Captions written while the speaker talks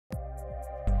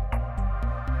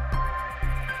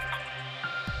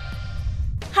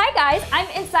Hi guys, I'm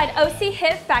inside OC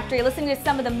Hit Factory listening to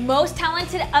some of the most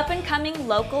talented up-and-coming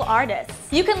local artists.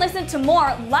 You can listen to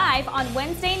more live on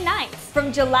Wednesday nights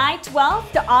from July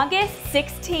 12th to August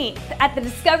 16th at the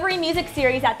Discovery Music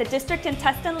Series at the District in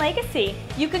Tustin Legacy.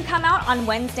 You can come out on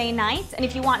Wednesday nights, and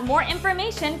if you want more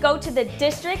information, go to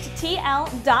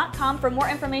thedistricttl.com for more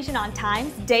information on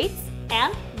times, dates,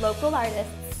 and local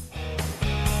artists.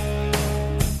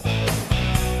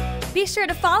 Be sure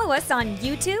to follow us on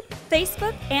YouTube,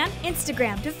 Facebook, and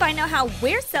Instagram to find out how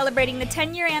we're celebrating the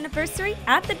 10-year anniversary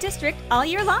at the District all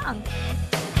year long.